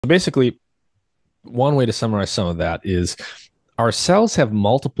Basically, one way to summarize some of that is our cells have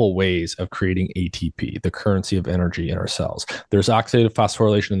multiple ways of creating ATP, the currency of energy in our cells. There's oxidative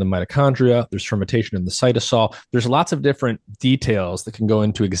phosphorylation in the mitochondria, there's fermentation in the cytosol. There's lots of different details that can go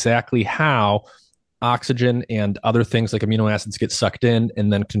into exactly how oxygen and other things like amino acids get sucked in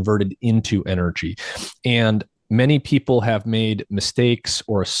and then converted into energy. And many people have made mistakes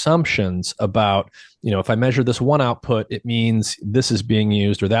or assumptions about, if I measure this one output, it means this is being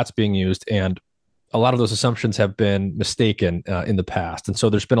used or that's being used. And a lot of those assumptions have been mistaken in the past. And so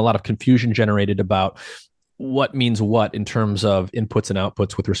there's been a lot of confusion generated about what means what in terms of inputs and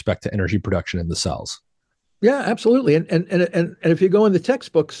outputs with respect to energy production in the cells. Yeah, absolutely. And if you go in the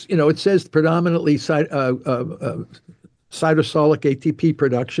textbooks, it says predominantly cytosolic ATP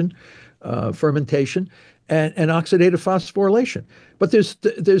production, fermentation, and oxidative phosphorylation. But there's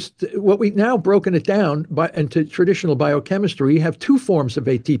what we now broken it down into traditional biochemistry. You have two forms of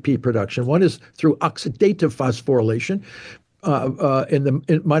ATP production. One is through oxidative phosphorylation, in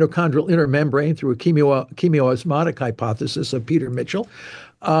mitochondrial inner membrane through a chemoosmotic hypothesis of Peter Mitchell.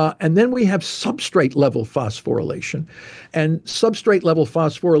 And then we have substrate level phosphorylation. And substrate level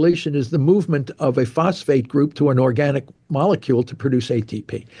phosphorylation is the movement of a phosphate group to an organic molecule to produce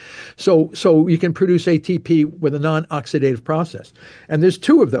ATP. So you can produce ATP with a non-oxidative process. And there's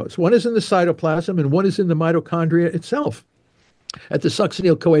two of those. One is in the cytoplasm and one is in the mitochondria itself at the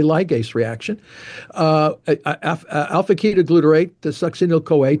succinyl-CoA ligase reaction, alpha-ketoglutarate to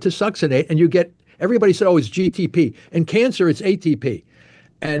succinyl-CoA to succinate, and you get, everybody said, oh, it's GTP. In cancer, it's ATP.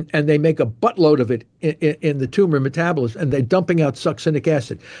 And they make a buttload of it in the tumor metabolism, and they're dumping out succinic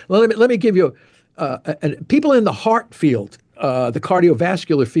acid. Well, let me give you, people in the heart field, the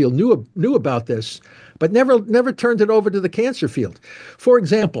cardiovascular field knew about this, but never turned it over to the cancer field. For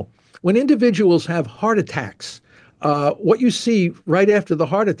example, when individuals have heart attacks, what you see right after the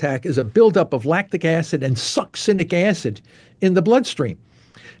heart attack is a buildup of lactic acid and succinic acid in the bloodstream.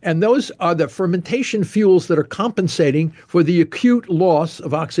 And those are the fermentation fuels that are compensating for the acute loss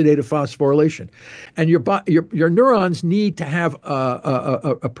of oxidative phosphorylation. And your neurons need to have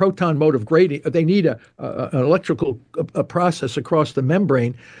a proton mode of gradient. They need an electrical process across the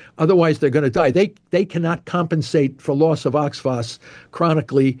membrane. Otherwise, they're going to die. They cannot compensate for loss of oxphos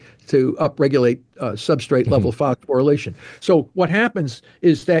chronically to upregulate substrate level phosphorylation. So what happens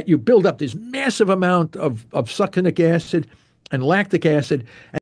is that you build up this massive amount of succinic acid and lactic acid,